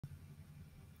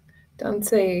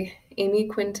Danse Amy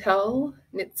Quintal,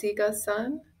 Nitsiga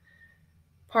Sun,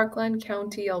 Parkland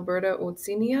County, Alberta,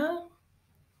 Otsinia.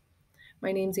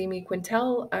 My name's Amy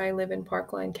Quintal. I live in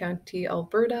Parkland County,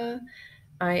 Alberta.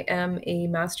 I am a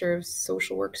Master of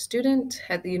Social Work student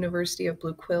at the University of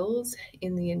Blue Quills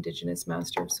in the Indigenous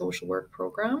Master of Social Work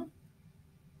program.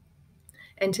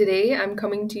 And today I'm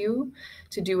coming to you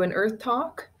to do an Earth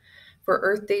Talk for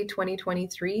Earth Day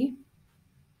 2023.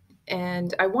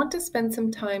 And I want to spend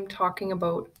some time talking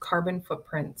about carbon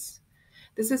footprints.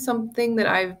 This is something that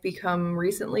I've become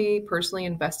recently personally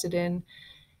invested in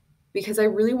because I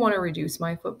really want to reduce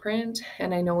my footprint.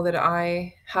 And I know that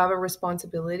I have a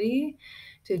responsibility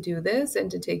to do this and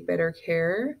to take better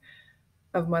care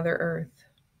of Mother Earth.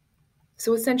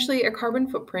 So essentially, a carbon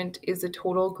footprint is the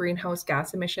total greenhouse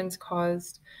gas emissions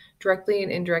caused directly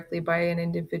and indirectly by an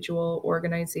individual,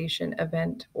 organization,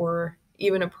 event, or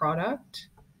even a product.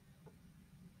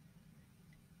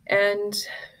 And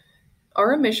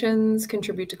our emissions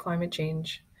contribute to climate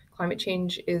change. Climate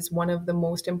change is one of the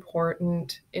most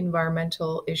important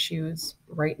environmental issues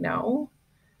right now.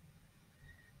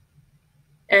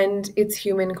 And it's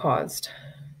human caused.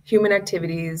 Human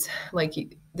activities like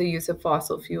the use of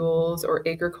fossil fuels or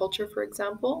agriculture, for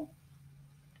example.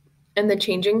 And the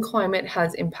changing climate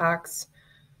has impacts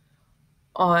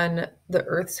on the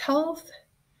Earth's health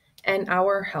and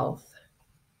our health.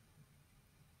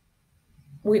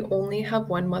 We only have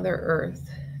one Mother Earth,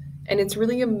 and it's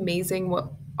really amazing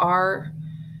what our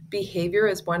behavior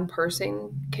as one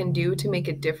person can do to make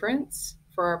a difference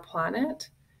for our planet.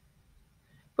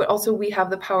 But also we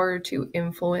have the power to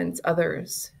influence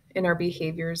others in our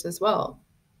behaviors as well.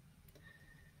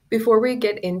 Before we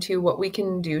get into what we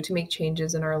can do to make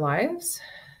changes in our lives,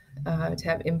 to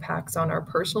have impacts on our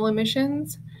personal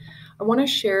emissions, I want to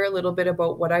share a little bit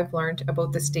about what I've learned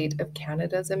about the state of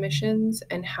Canada's emissions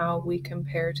and how we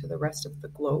compare to the rest of the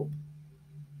globe.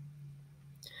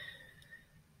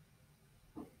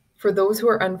 For those who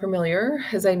are unfamiliar,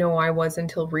 as I know I was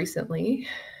until recently,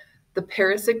 the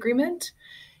Paris Agreement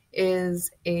is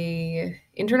an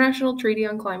international treaty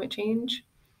on climate change.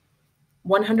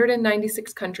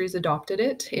 196 countries adopted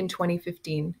it in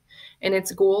 2015, and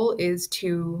its goal is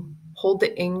to hold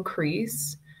the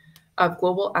increase of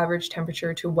global average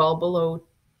temperature to well below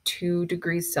 2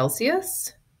 degrees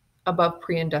Celsius above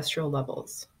pre-industrial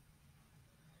levels.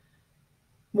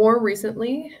 More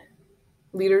recently,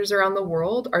 leaders around the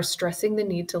world are stressing the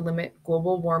need to limit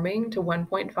global warming to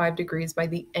 1.5 degrees by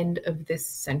the end of this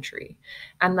century.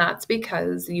 And that's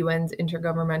because the UN's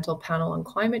Intergovernmental Panel on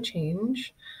Climate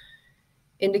Change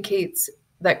indicates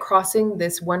that crossing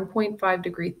this 1.5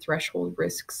 degree threshold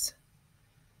risks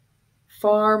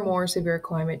far more severe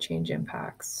climate change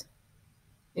impacts,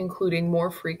 including more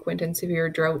frequent and severe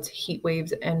droughts, heat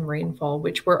waves, and rainfall,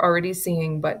 which we're already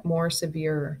seeing, but more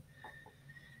severe.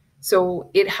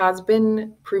 So it has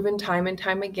been proven time and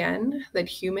time again that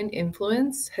human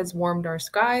influence has warmed our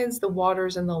skies, the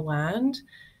waters, and the land.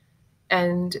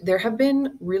 And there have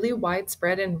been really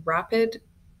widespread and rapid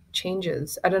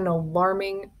changes at an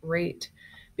alarming rate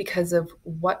because of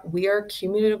what we are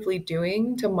cumulatively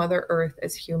doing to Mother Earth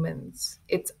as humans.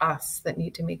 It's us that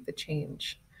need to make the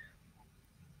change.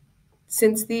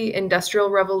 Since the Industrial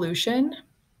Revolution,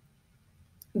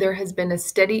 there has been a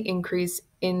steady increase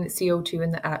in CO2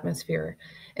 in the atmosphere,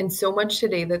 and so much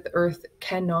today that the Earth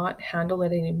cannot handle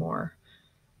it anymore.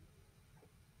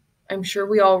 I'm sure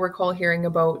we all recall hearing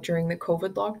about during the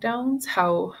COVID lockdowns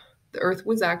how the Earth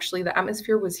was actually, the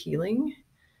atmosphere was healing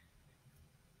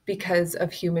because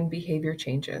of human behavior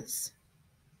changes.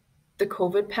 The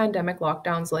COVID pandemic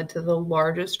lockdowns led to the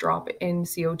largest drop in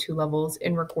CO2 levels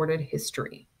in recorded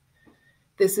history.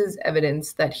 This is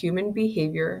evidence that human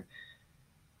behavior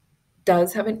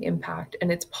does have an impact,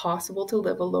 and it's possible to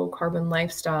live a low carbon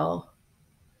lifestyle.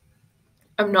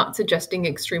 I'm not suggesting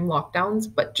extreme lockdowns,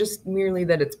 but just merely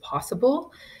that it's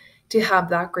possible to have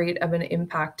that great of an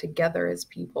impact together as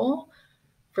people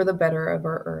for the better of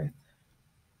our Earth.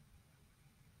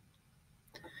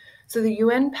 So the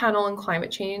UN Panel on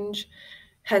Climate Change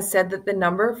has said that the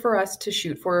number for us to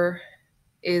shoot for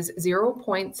is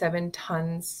 0.7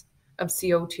 tons of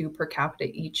CO2 per capita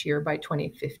each year by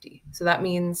 2050. So that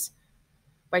means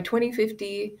by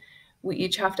 2050, we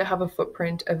each have to have a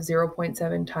footprint of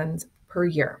 0.7 tons per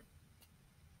year.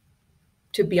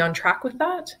 To be on track with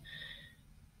that,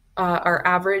 our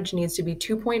average needs to be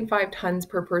 2.5 tons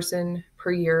per person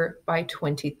per year by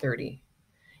 2030.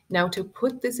 Now, to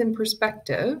put this in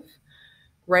perspective,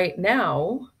 right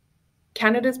now,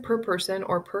 Canada's per person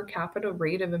or per capita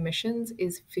rate of emissions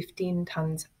is 15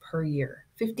 tons per year.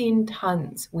 15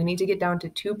 tons. We need to get down to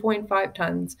 2.5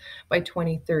 tons by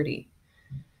 2030.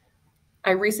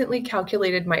 I recently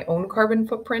calculated my own carbon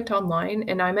footprint online,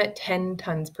 and I'm at 10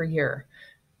 tons per year.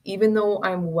 Even though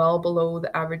I'm well below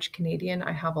the average Canadian,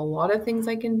 I have a lot of things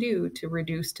I can do to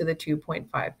reduce to the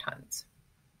 2.5 tons.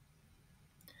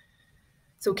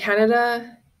 So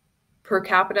Canada per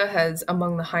capita has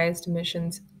among the highest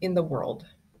emissions in the world.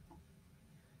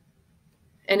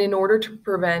 And in order to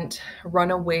prevent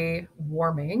runaway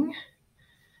warming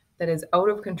that is out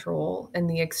of control and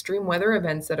the extreme weather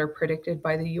events that are predicted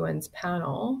by the UN's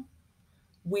panel,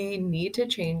 we need to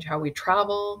change how we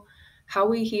travel, how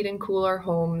we heat and cool our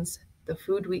homes, the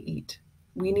food we eat.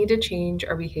 We need to change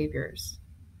our behaviors.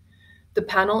 The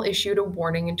panel issued a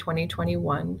warning in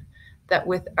 2021 that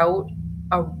without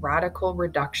a radical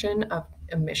reduction of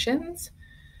emissions,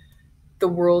 the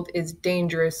world is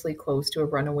dangerously close to a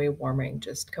runaway warming,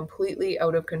 just completely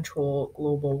out of control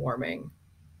global warming.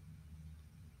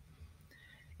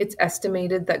 It's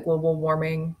estimated that global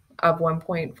warming of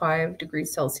 1.5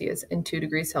 degrees Celsius and 2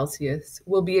 degrees Celsius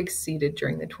will be exceeded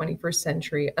during the 21st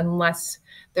century unless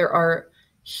there are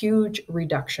huge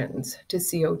reductions to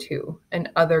CO2 and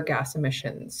other gas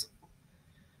emissions.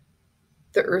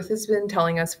 The Earth has been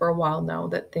telling us for a while now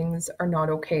that things are not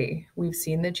okay. We've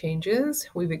seen the changes,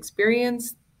 we've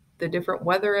experienced the different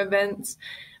weather events,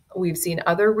 we've seen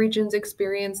other regions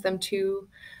experience them too.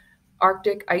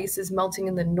 Arctic ice is melting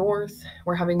in the north.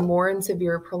 We're having more and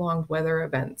severe prolonged weather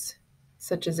events,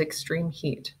 such as extreme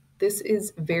heat. This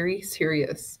is very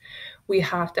serious. We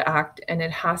have to act, and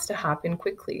it has to happen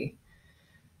quickly.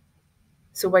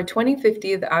 So by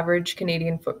 2050, the average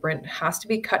Canadian footprint has to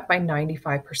be cut by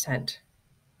 95%.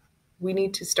 We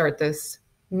need to start this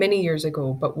many years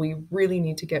ago, but we really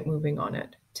need to get moving on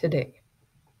it today.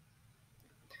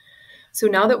 So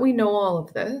now that we know all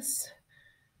of this,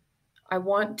 I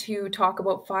want to talk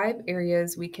about 5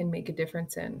 areas we can make a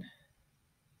difference in.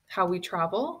 How we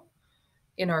travel,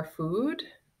 in our food,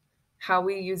 how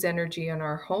we use energy in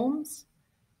our homes,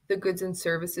 the goods and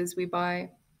services we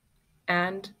buy,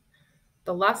 and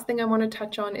the last thing I want to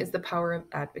touch on is the power of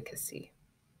advocacy.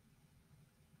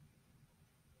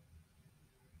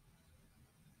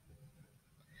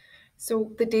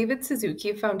 So the David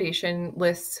Suzuki Foundation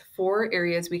lists 4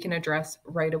 areas we can address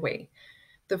right away.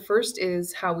 The first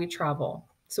is how we travel.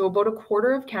 So about a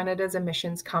quarter of Canada's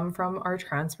emissions come from our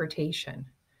transportation.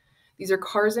 These are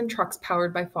cars and trucks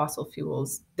powered by fossil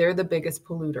fuels. They're the biggest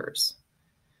polluters.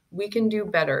 We can do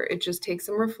better. It just takes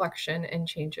some reflection and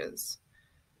changes.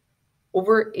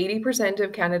 Over 80%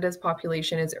 of Canada's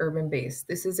population is urban-based.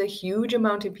 This is a huge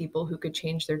amount of people who could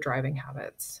change their driving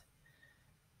habits.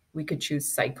 We could choose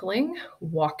cycling,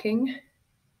 walking,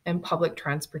 and public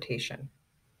transportation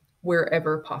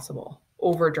wherever possible,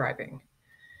 over driving.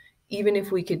 Even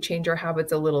if we could change our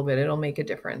habits a little bit, it'll make a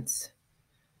difference.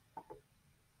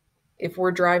 If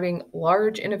we're driving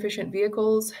large, inefficient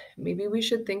vehicles, maybe we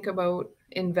should think about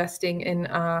investing in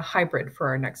a hybrid for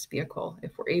our next vehicle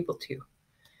if we're able to.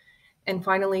 And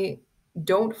finally,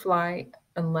 don't fly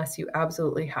unless you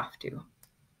absolutely have to.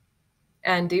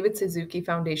 And David Suzuki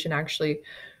Foundation actually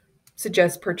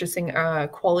suggests purchasing a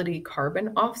quality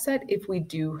carbon offset if we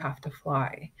do have to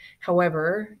fly.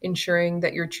 However, ensuring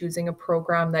that you're choosing a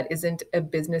program that isn't a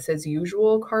business as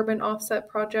usual carbon offset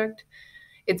project,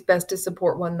 it's best to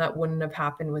support one that wouldn't have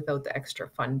happened without the extra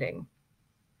funding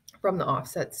from the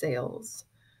offset sales.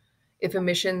 If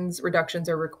emissions reductions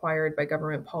are required by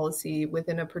government policy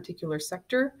within a particular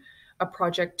sector, a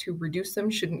project to reduce them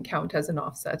shouldn't count as an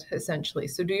offset, essentially.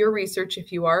 So do your research.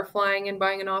 If you are flying and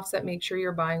buying an offset, make sure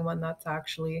you're buying one that's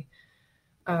actually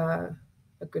a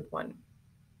good one.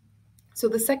 So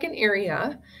the second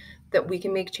area that we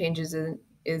can make changes in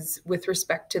is with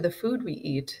respect to the food we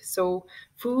eat. So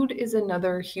food is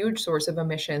another huge source of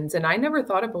emissions. And I never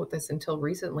thought about this until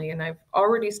recently. And I've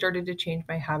already started to change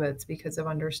my habits because of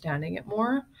understanding it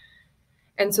more.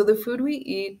 And so the food we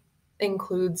eat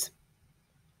includes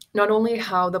not only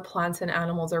how the plants and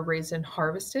animals are raised and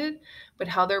harvested, but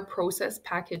how they're processed,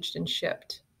 packaged, and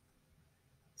shipped.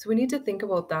 So we need to think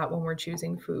about that when we're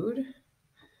choosing food.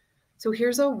 So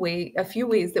here's a few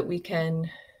ways that we can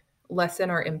lessen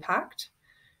our impact.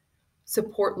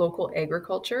 Support local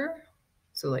agriculture,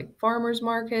 so like farmers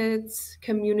markets,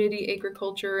 community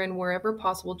agriculture, and wherever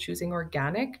possible, choosing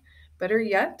organic. Better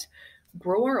yet,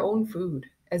 grow our own food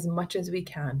as much as we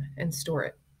can and store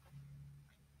it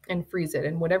and freeze it,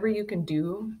 and whatever you can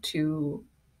do to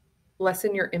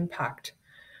lessen your impact.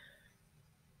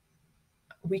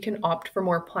 We can opt for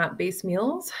more plant-based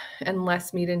meals and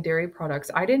less meat and dairy products.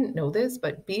 I didn't know this,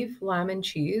 but beef, lamb, and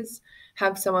cheese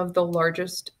have some of the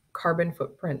largest carbon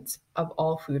footprints of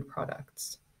all food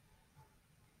products.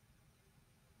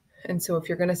 And so if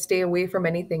you're going to stay away from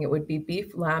anything, it would be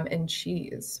beef, lamb, and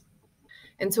cheese.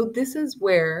 And so this is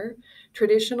where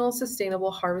traditional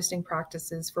sustainable harvesting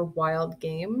practices for wild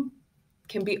game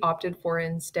can be opted for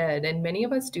instead. And many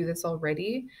of us do this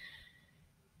already.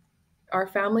 Our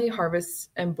family harvests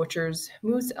and butchers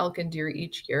moose, elk, and deer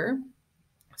each year.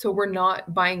 So we're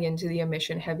not buying into the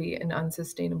emission heavy and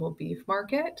unsustainable beef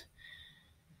market.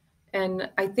 And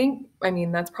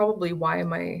that's probably why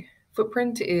my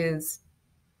footprint is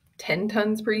 10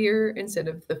 tons per year instead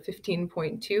of the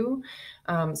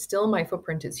 15.2. Still, my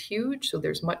footprint is huge, so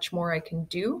there's much more I can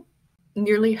do.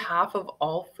 Nearly half of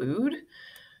all food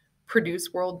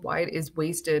produced worldwide is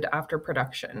wasted after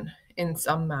production in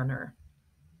some manner.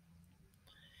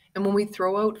 And when we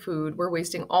throw out food, we're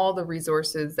wasting all the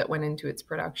resources that went into its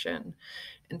production.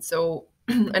 And so,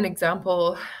 an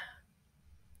example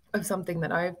of something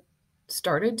that I've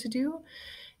started to do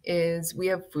is we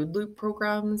have food loop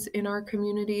programs in our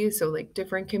community. So, like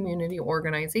different community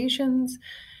organizations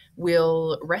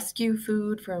will rescue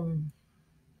food from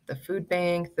the food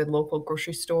bank, the local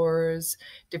grocery stores,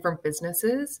 different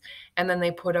businesses, and then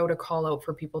they put out a call out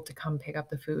for people to come pick up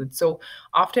the food. So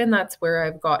often that's where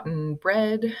I've gotten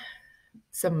bread,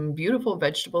 some beautiful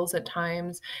vegetables at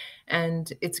times,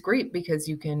 and it's great because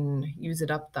you can use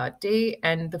it up that day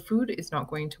and the food is not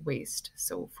going to waste.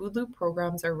 So food loop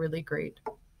programs are really great.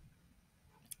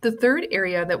 The third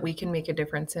area that we can make a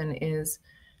difference in is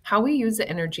how we use the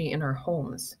energy in our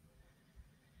homes.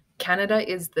 Canada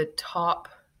is the top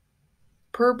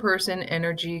per person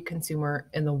energy consumer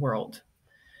in the world.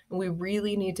 And we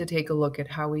really need to take a look at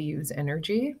how we use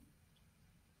energy.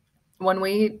 One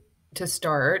way to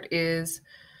start is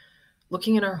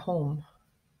looking at our home.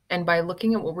 And by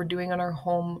looking at what we're doing in our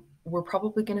home, we're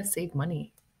probably going to save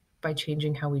money by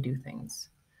changing how we do things.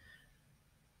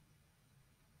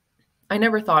 I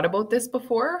never thought about this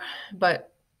before,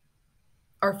 but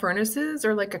our furnaces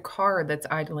are like a car that's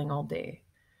idling all day.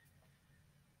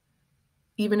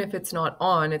 Even if it's not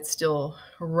on, it's still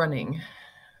running.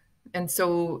 And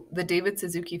so the David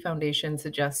Suzuki Foundation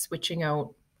suggests switching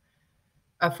out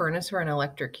a furnace for an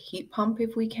electric heat pump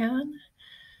if we can.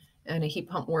 And a heat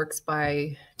pump works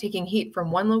by taking heat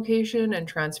from one location and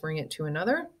transferring it to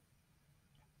another.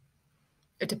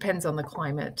 It depends on the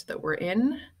climate that we're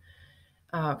in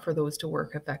for those to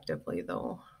work effectively,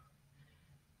 though.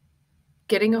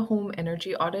 Getting a home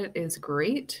energy audit is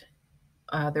great.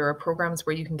 There are programs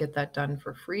where you can get that done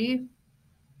for free,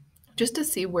 just to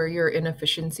see where your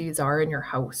inefficiencies are in your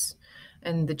house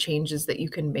and the changes that you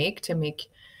can make to make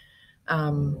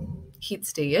heat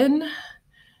stay in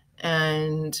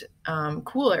and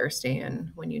cool air stay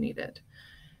in when you need it.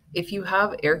 If you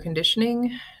have air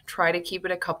conditioning, try to keep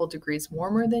it a couple degrees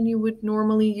warmer than you would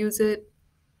normally use it.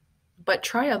 But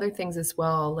try other things as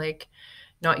well, like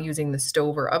not using the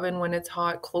stove or oven when it's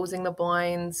hot, closing the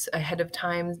blinds ahead of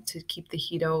time to keep the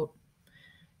heat out,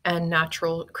 and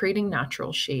creating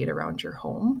natural shade around your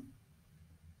home.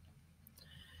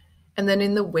 And then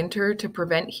in the winter, to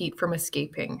prevent heat from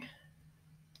escaping.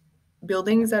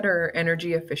 Buildings that are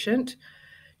energy efficient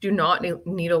do not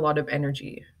need a lot of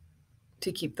energy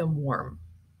to keep them warm.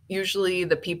 Usually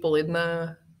the people in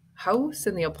the house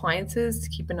and the appliances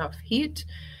keep enough heat,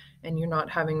 and you're not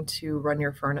having to run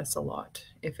your furnace a lot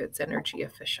if it's energy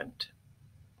efficient.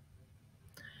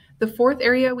 The fourth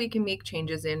area we can make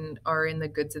changes in are in the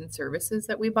goods and services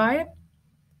that we buy.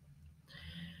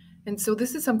 And so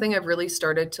this is something I've really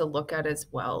started to look at as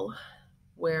well,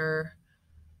 where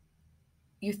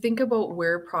you think about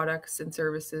where products and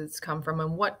services come from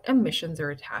and what emissions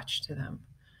are attached to them.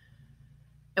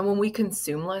 And when we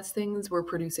consume less things, we're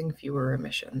producing fewer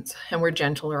emissions and we're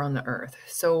gentler on the earth.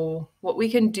 So what we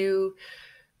can do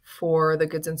for the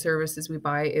goods and services we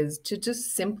buy is to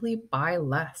just simply buy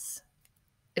less,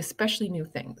 especially new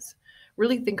things.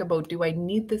 Really think about, do I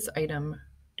need this item?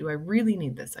 Do I really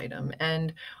need this item?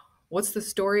 And what's the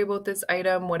story about this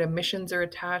item? What emissions are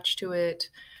attached to it?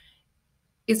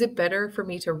 Is it better for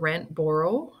me to rent,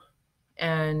 borrow,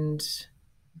 and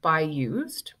buy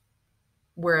used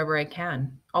wherever I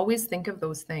can? Always think of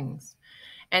those things.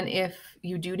 And if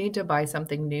you do need to buy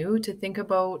something new, to think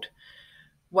about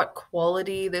what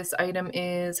quality this item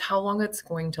is, how long it's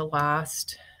going to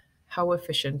last, how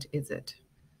efficient is it?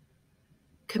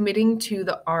 Committing to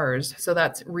the R's, so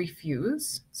that's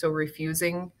refuse, so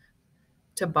refusing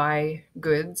to buy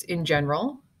goods in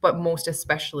general, but most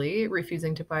especially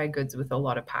refusing to buy goods with a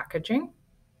lot of packaging,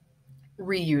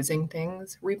 reusing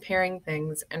things, repairing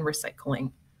things, and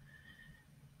recycling.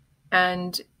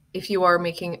 And if you are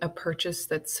making a purchase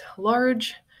that's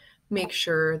large, make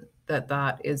sure that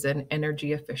that is an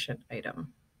energy efficient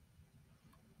item.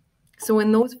 So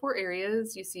in those 4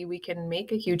 areas, you see we can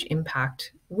make a huge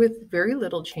impact with very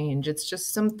little change. It's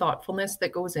just some thoughtfulness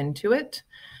that goes into it.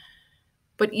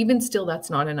 But even still, that's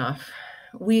not enough.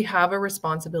 We have a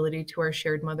responsibility to our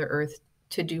shared Mother Earth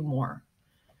to do more.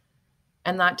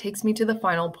 And that takes me to the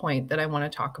final point that I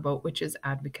want to talk about, which is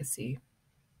advocacy.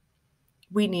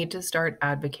 We need to start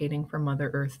advocating for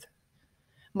Mother Earth.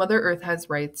 Mother Earth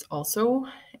has rights also,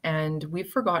 and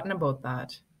we've forgotten about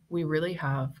that. We really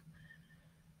have.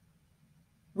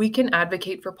 We can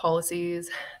advocate for policies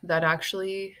that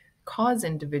actually cause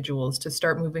individuals to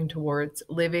start moving towards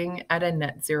living at a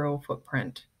net zero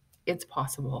footprint. It's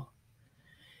possible.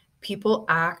 People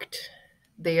act,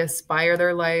 they aspire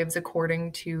their lives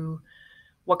according to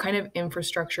what kind of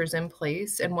infrastructure is in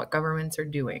place and what governments are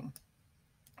doing.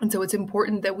 And so it's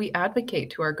important that we advocate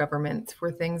to our governments for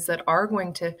things that are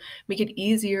going to make it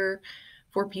easier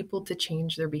for people to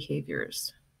change their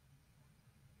behaviors.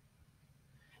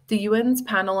 The UN's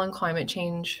panel on climate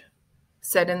change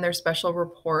said in their special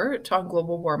report on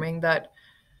global warming that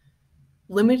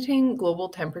limiting global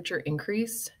temperature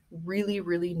increase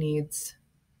really needs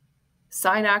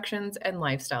side actions and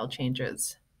lifestyle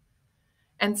changes.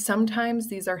 And sometimes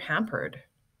these are hampered.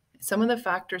 Some of the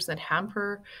factors that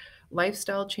hamper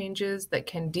lifestyle changes that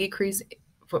can decrease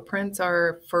footprints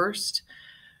are, first,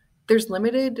 there's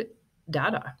limited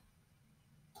data.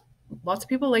 Lots of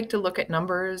people like to look at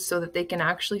numbers so that they can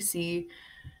actually see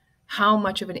how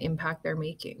much of an impact they're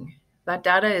making. That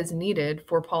data is needed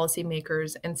for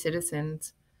policymakers and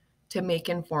citizens to make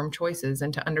informed choices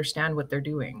and to understand what they're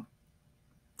doing.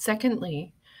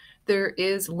 Secondly, there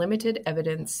is limited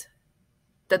evidence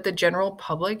that the general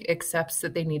public accepts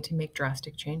that they need to make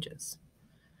drastic changes.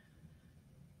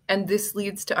 And this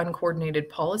leads to uncoordinated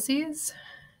policies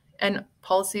and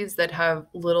policies that have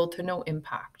little to no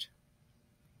impact.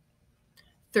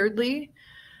 Thirdly,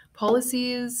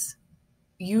 policies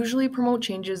usually promote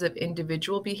changes of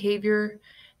individual behavior,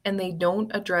 and they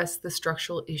don't address the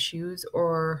structural issues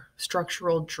or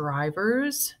structural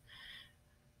drivers.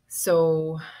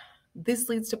 So this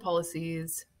leads to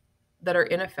policies that are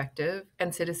ineffective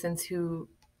and citizens who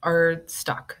are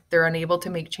stuck. They're unable to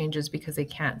make changes because they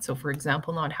can't. So, for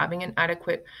example, not having an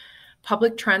adequate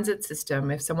public transit system.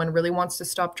 If someone really wants to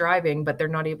stop driving, but they're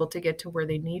not able to get to where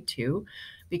they need to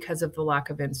because of the lack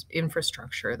of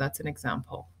infrastructure, that's an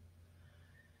example.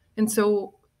 And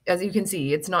so, as you can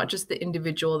see, it's not just the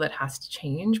individual that has to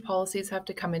change. Policies have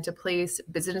to come into place.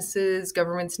 Businesses,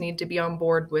 governments need to be on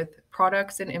board with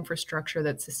products and infrastructure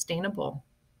that's sustainable.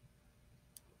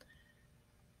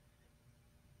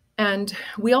 And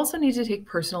we also need to take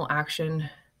personal action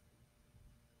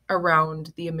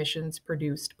around the emissions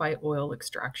produced by oil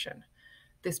extraction.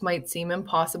 This might seem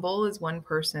impossible as one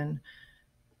person,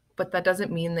 but that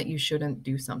doesn't mean that you shouldn't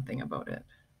do something about it.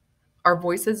 Our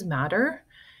voices matter,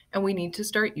 and we need to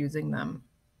start using them.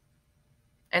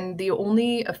 And the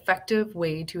only effective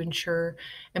way to ensure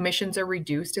emissions are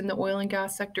reduced in the oil and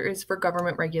gas sector is for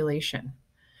government regulation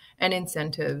and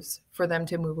incentives for them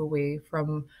to move away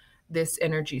from this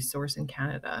energy source in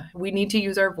Canada. We need to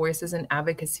use our voices and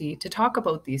advocacy to talk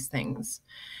about these things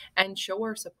and show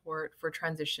our support for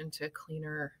transition to a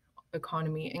cleaner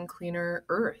economy and cleaner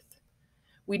earth.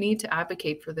 We need to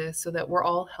advocate for this so that we're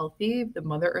all healthy, the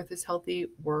Mother Earth is healthy,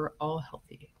 we're all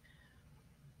healthy.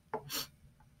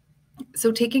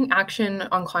 So taking action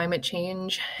on climate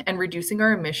change and reducing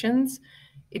our emissions,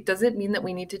 it doesn't mean that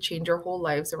we need to change our whole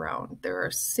lives around. There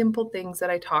are simple things that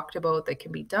I talked about that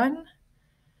can be done.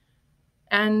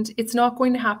 And it's not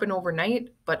going to happen overnight,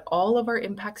 but all of our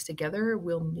impacts together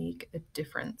will make a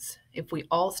difference. If we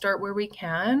all start where we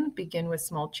can, begin with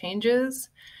small changes,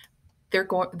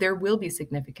 there will be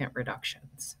significant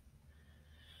reductions.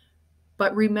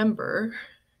 But remember,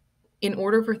 in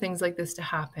order for things like this to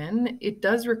happen, it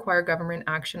does require government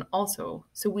action also.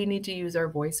 So we need to use our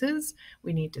voices,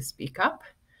 we need to speak up,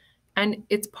 and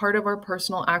it's part of our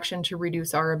personal action to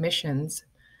reduce our emissions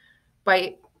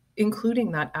by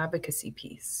including that advocacy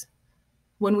piece.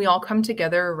 When we all come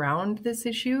together around this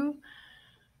issue,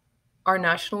 our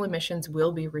national emissions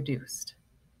will be reduced.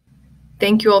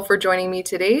 Thank you all for joining me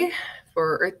today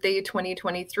for Earth Day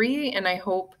 2023, and I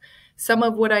hope some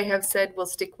of what I have said will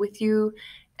stick with you,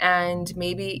 and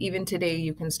maybe even today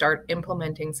you can start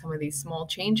implementing some of these small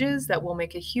changes that will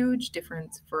make a huge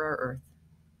difference for our Earth.